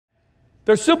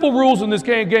There's simple rules in this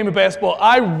game of basketball.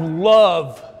 I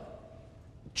love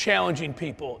challenging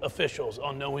people, officials,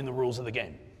 on knowing the rules of the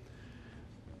game.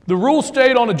 The rule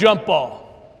state on a jump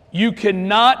ball: you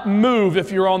cannot move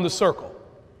if you're on the circle.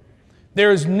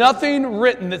 There is nothing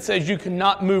written that says you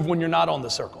cannot move when you're not on the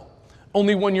circle,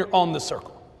 only when you're on the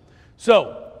circle.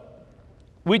 So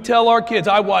we tell our kids,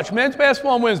 I watch men's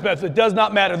basketball and women's basketball. It does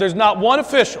not matter. There's not one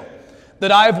official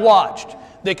that I've watched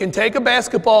that can take a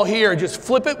basketball here and just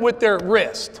flip it with their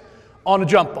wrist on a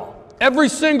jump ball. Every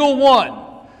single one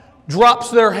drops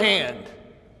their hand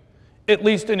at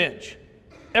least an inch.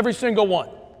 Every single one.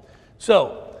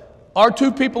 So our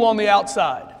two people on the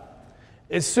outside,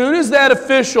 as soon as that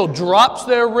official drops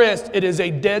their wrist, it is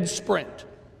a dead sprint.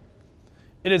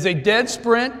 It is a dead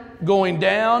sprint going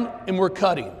down, and we're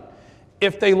cutting.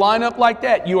 If they line up like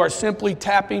that, you are simply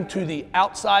tapping to the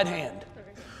outside hand.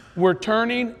 We're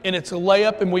turning, and it's a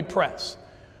layup, and we press.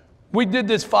 We did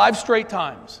this 5 straight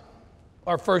times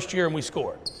our first year, and we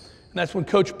scored. And that's when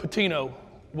Coach Patino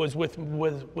was at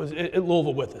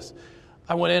Louisville with us.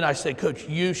 I went in, I said, Coach,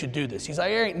 you should do this. He's like,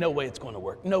 there ain't no way it's going to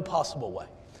work. No possible way.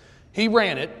 He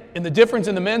ran it, and the difference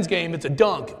in the men's game, it's a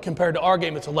dunk. Compared to our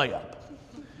game, it's a layup.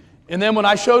 And then when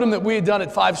I showed him that we had done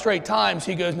it 5 straight times,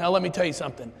 he goes, now let me tell you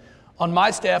something. On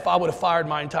my staff, I would have fired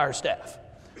my entire staff.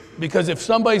 Because if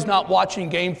somebody's not watching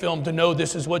game film to know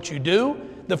this is what you do,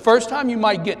 the first time you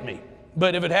might get me.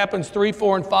 But if it happens 3,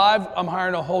 4, and 5, I'm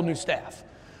hiring a whole new staff.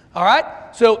 All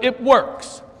right? So it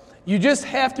works. You just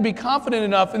have to be confident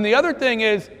enough. And the other thing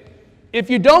is, if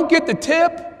you don't get the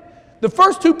tip, the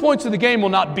first 2 points of the game will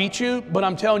not beat you, but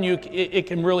I'm telling you, it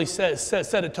can really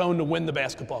set a tone to win the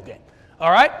basketball game.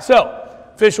 All right? So,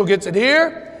 official gets it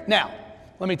here. Now,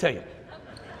 let me tell you,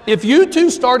 if you two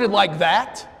started like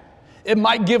that, it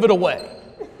might give it away.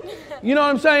 You know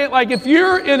what I'm saying? Like if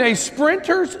you're in a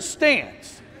sprinter's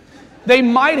stance, they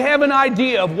might have an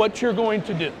idea of what you're going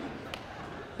to do.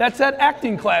 That's that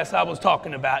acting class I was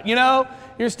talking about. You know,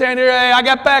 you're standing there, hey, I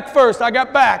got back first, I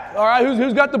got back. All right,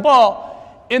 who's got the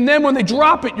ball? And then when they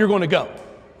drop it, you're going to go.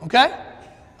 Okay?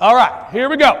 All right, here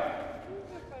we go.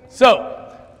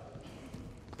 So,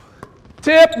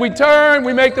 tip, we turn,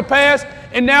 we make the pass.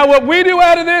 And now what we do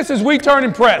out of this is we turn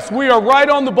and press. We are right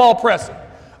on the ball pressing.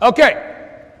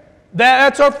 Okay,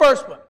 that's our first one.